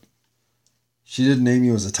Cup, she didn't name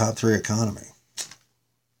you as a top 3 economy.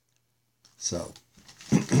 So,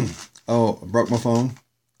 oh, I broke my phone.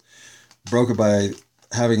 Broke it by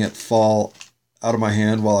having it fall out of my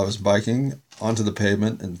hand while I was biking onto the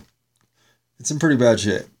pavement, and it's in pretty bad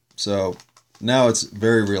shape. So now it's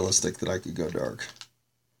very realistic that I could go dark.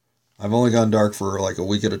 I've only gone dark for like a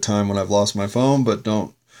week at a time when I've lost my phone, but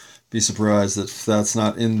don't be surprised if that's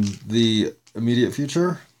not in the immediate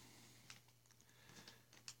future.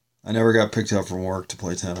 I never got picked up from work to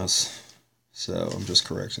play tennis, so I'm just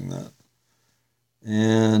correcting that.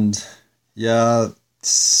 And yeah,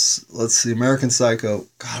 let's see, American Psycho.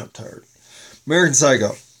 God, I'm tired. American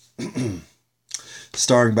Psycho,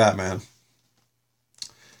 starring Batman,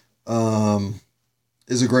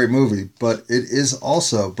 is a great movie, but it is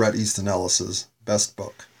also Bret Easton Ellis's best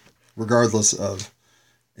book, regardless of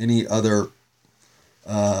any other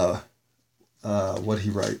what he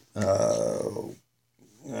write? God,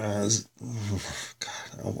 I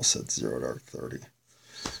almost said Zero Dark 30.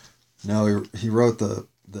 No, he wrote the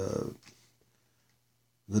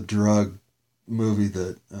drug movie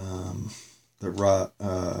that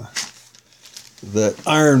that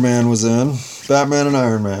Iron Man was in, Batman and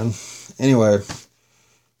Iron Man. Anyway,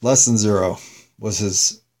 Less Than Zero was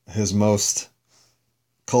his most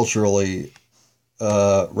culturally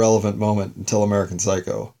relevant moment until American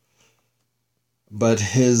Psycho. But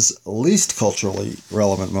his least culturally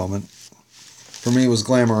relevant moment for me was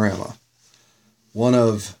Glamorama. One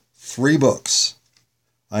of 3 books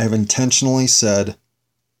I have intentionally said,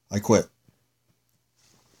 I quit.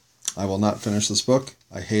 I will not finish this book.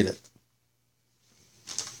 I hate it.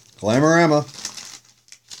 Glamorama,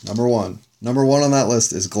 number 1. Number 1 on that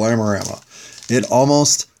list is Glamorama. It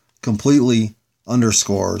almost completely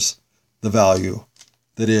underscores the value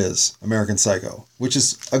that is American Psycho, which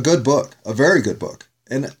is a good book, a very good book,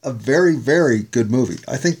 and a very, very good movie.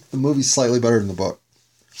 I think the movie's slightly better than the book,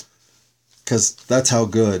 because that's how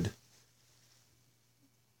good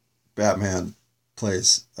Batman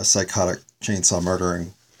plays a psychotic chainsaw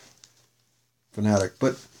murdering fanatic.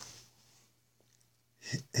 But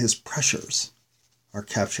his pressures are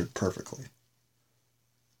captured perfectly.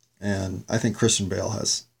 And I think Christian Bale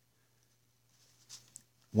has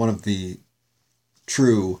one of the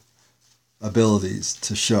true abilities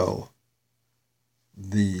to show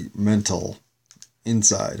the mental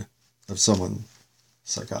inside of someone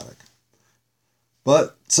psychotic.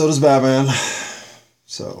 But so does Batman.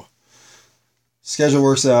 So schedule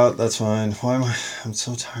works out, that's fine. Why am I'm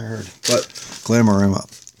so tired. But Glamorama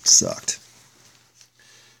sucked.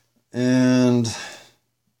 And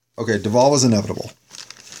okay, Duvall was inevitable.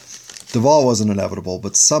 Duvall wasn't inevitable,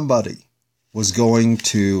 but somebody was going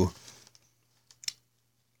to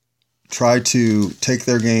try to take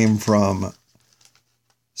their game from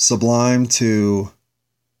sublime to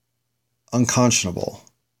unconscionable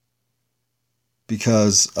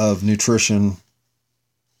because of nutrition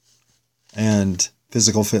and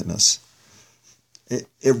physical fitness.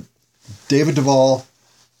 David Duvall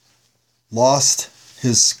lost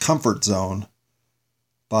his comfort zone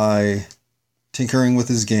by tinkering with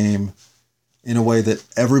his game in a way that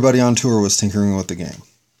everybody on tour was tinkering with the game.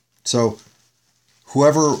 So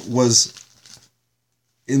whoever was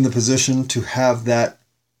in the position to have that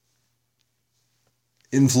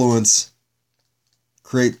influence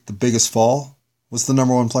create the biggest fall was the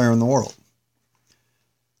number 1 player in the world.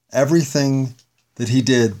 Everything that he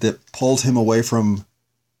did that pulled him away from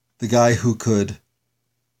the guy who could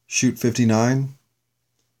shoot 59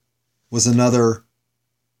 was another.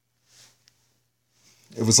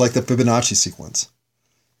 It was like the Fibonacci sequence.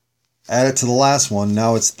 Add it to the last one,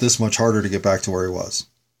 now it's this much harder to get back to where he was.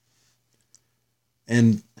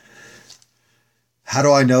 And how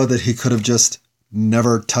do I know that he could have just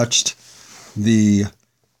never touched the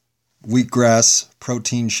wheatgrass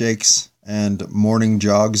protein shakes and morning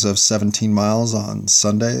jogs of 17 miles on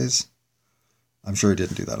Sundays? I'm sure he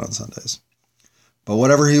didn't do that on Sundays. But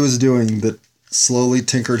whatever he was doing that slowly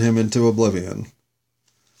tinkered him into oblivion,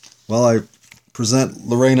 well, I present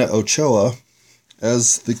Lorena Ochoa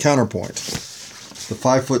as the counterpoint. The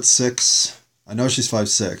 5'6", I know she's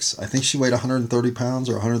 5'6". I think she weighed 130 pounds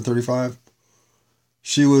or 135.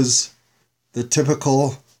 She was the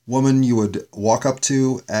typical woman you would walk up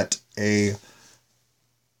to at a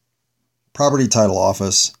property title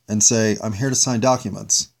office and say, I'm here to sign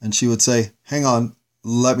documents. And she would say, hang on,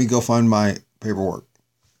 let me go find my paperwork.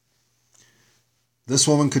 This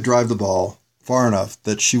woman could drive the ball far enough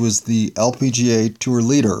that she was the LPGA Tour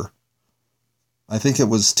leader. I think it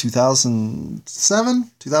was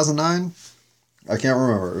 2007, 2009. I can't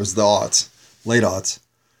remember. It was the aughts, late aughts.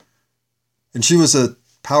 And she was a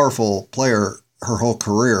powerful player her whole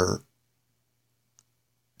career.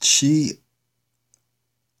 She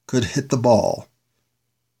could hit the ball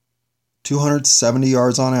 270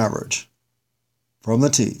 yards on average from the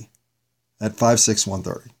tee at 5'6",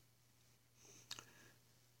 130.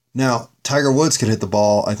 Now, Tiger Woods could hit the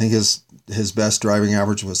ball. I think his best driving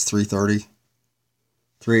average was 330,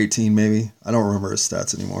 318 maybe. I don't remember his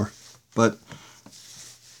stats anymore. But,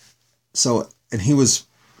 so, and he was,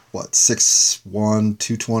 6'1",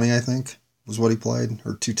 220, I think, was what he played,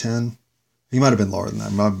 or 210. He might have been lower than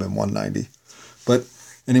that. He might have been 190. But,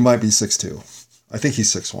 and he might be 6'2". I think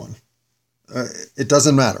he's 6'1". It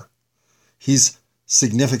doesn't matter. He's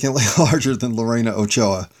significantly larger than Lorena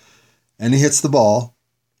Ochoa. And he hits the ball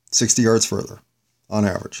 60 yards further on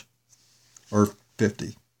average, or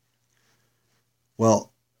 50.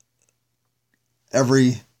 Well,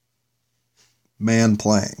 every man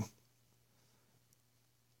playing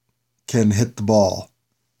can hit the ball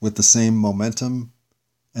with the same momentum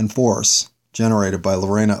and force generated by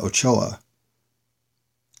Lorena Ochoa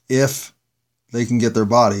if they can get their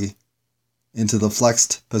body into the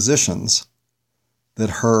flexed positions that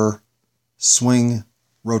her swing,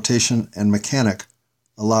 rotation, and mechanic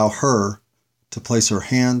allow her to place her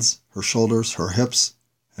hands, her shoulders, her hips,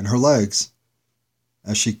 and her legs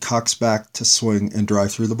as she cocks back to swing and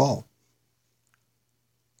drive through the ball.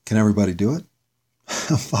 Can everybody do it?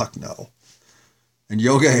 Fuck no. And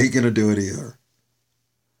yoga ain't going to do it either.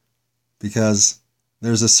 Because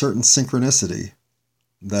there's a certain synchronicity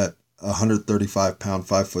that a 135-pound,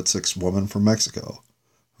 5'6" woman from Mexico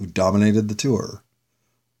who dominated the tour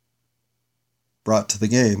brought to the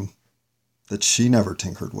game that she never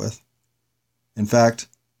tinkered with. In fact,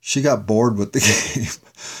 she got bored with the game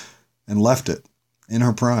and left it in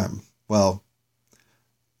her prime. Well,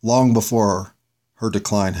 long before her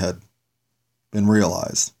decline had been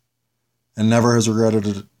realized, and never has regretted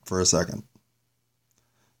it for a second.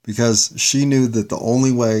 Because she knew that the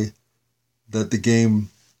only way that the game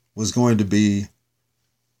was going to be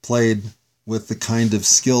played with the kind of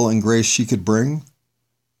skill and grace she could bring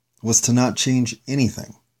was to not change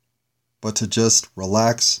anything, but to just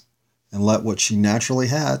relax and let what she naturally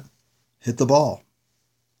had hit the ball.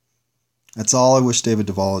 That's all I wish David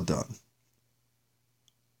Duval had done.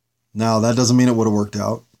 Now, that doesn't mean it would have worked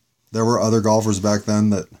out. There were other golfers back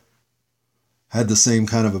then that had the same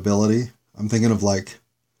kind of ability. I'm thinking of what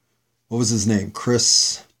was his name?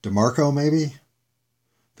 Chris DeMarco, maybe?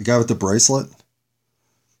 The guy with the bracelet.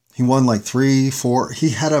 He won 3, 4.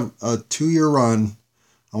 He had a 2-year run.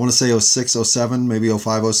 I want to say 06, 07, maybe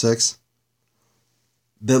 05, 06.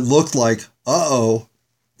 That looked like,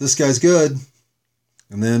 this guy's good.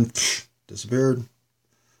 And then disappeared.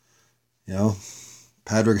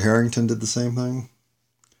 Padraig Harrington did the same thing.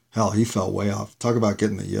 Hell, he fell way off. Talk about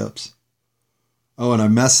getting the yips. Oh, and I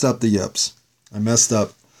messed up the yips. I messed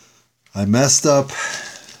up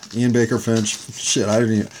Ian Baker Finch. Shit, I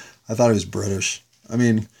thought he was British. I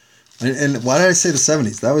mean, and why did I say the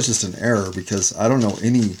 70s? That was just an error because I don't know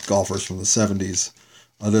any golfers from the 70s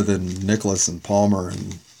other than Nicklaus and Palmer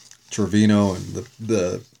and Trevino and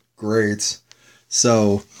the greats.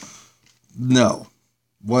 So, no.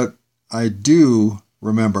 What I do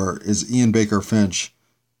remember is Ian Baker Finch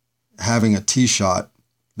having a tee shot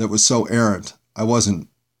that was so errant.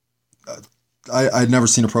 I'd never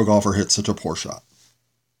seen a pro golfer hit such a poor shot.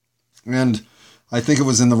 And I think it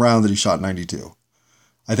was in the round that he shot 92.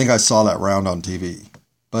 I think I saw that round on TV.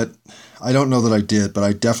 But I don't know that I did, but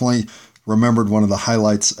I definitely remembered one of the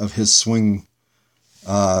highlights of his swing,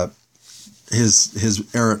 his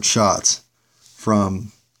errant shots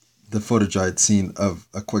from the footage I had seen of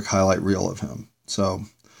a quick highlight reel of him. So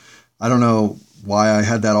I don't know why I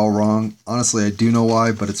had that all wrong. Honestly, I do know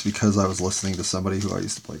why, but it's because I was listening to somebody who I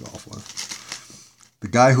used to play golf with. The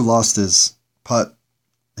guy who lost his putt,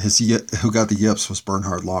 who got the yips, was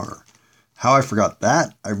Bernhard Langer. How I forgot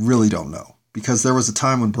that, I really don't know. Because there was a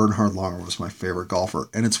time when Bernhard Langer was my favorite golfer,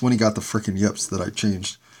 and it's when he got the freaking yips that I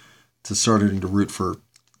changed to starting to root for,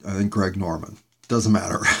 I think, Greg Norman. Doesn't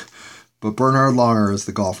matter. But Bernhard Langer is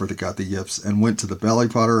the golfer that got the yips and went to the belly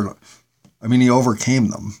putter. He overcame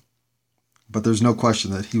them. But there's no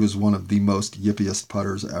question that he was one of the most yippiest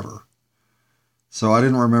putters ever. So I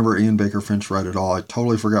didn't remember Ian Baker Finch right at all. I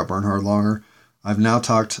totally forgot Bernhard Langer. I've now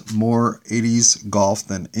talked more 80s golf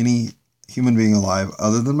than any human being alive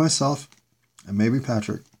other than myself, and maybe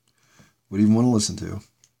Patrick would even want to listen to.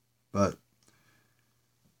 But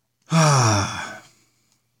I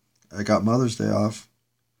got Mother's Day off.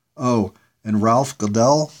 Oh, and Ralph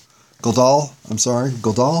Goodall. What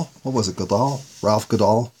was it, Goodall? Ralph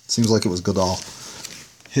Goodall. Seems like it was Goodall.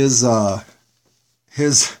 His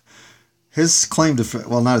claim to fame,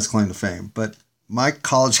 well, not his claim to fame, but my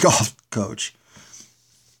college golf coach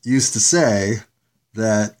used to say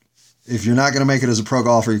that if you're not going to make it as a pro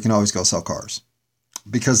golfer, you can always go sell cars.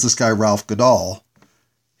 Because this guy, Ralph Goodall,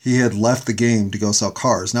 he had left the game to go sell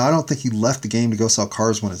cars. Now, I don't think he left the game to go sell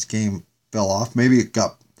cars when his game fell off. Maybe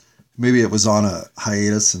it was on a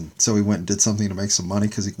hiatus, and so he went and did something to make some money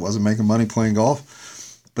because he wasn't making money playing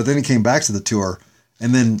golf. But then he came back to the tour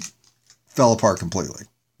and then fell apart completely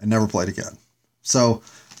and never played again. So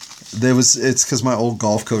it's because my old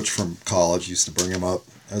golf coach from college used to bring him up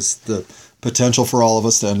as the potential for all of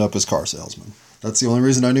us to end up as car salesmen. That's the only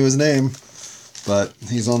reason I knew his name. But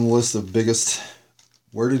he's on the list of biggest,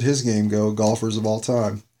 where did his game go, golfers of all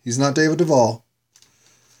time. He's not David Duval.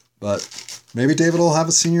 But maybe David will have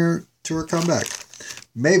a senior tour comeback.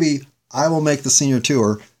 Maybe I will make the senior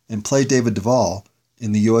tour and play David Duval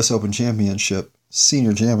in the U.S. Open Championship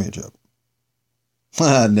Senior Championship.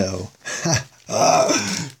 No.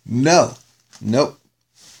 No. Nope.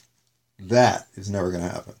 That is never going to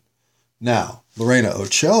happen. Now, Lorena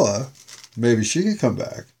Ochoa, maybe she could come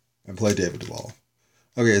back and play David Duvall.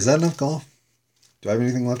 Okay, is that enough golf? Do I have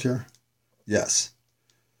anything left here? Yes.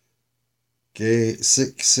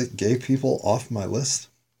 Sick gay people off my list?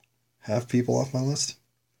 Have people off my list?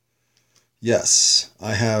 Yes,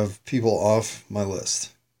 I have people off my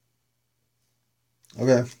list.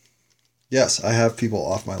 Okay. Yes, I have people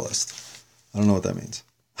off my list. I don't know what that means.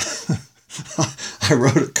 I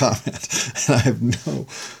wrote a comment and I have no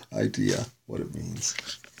idea what it means.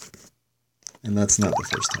 And that's not the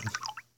first time.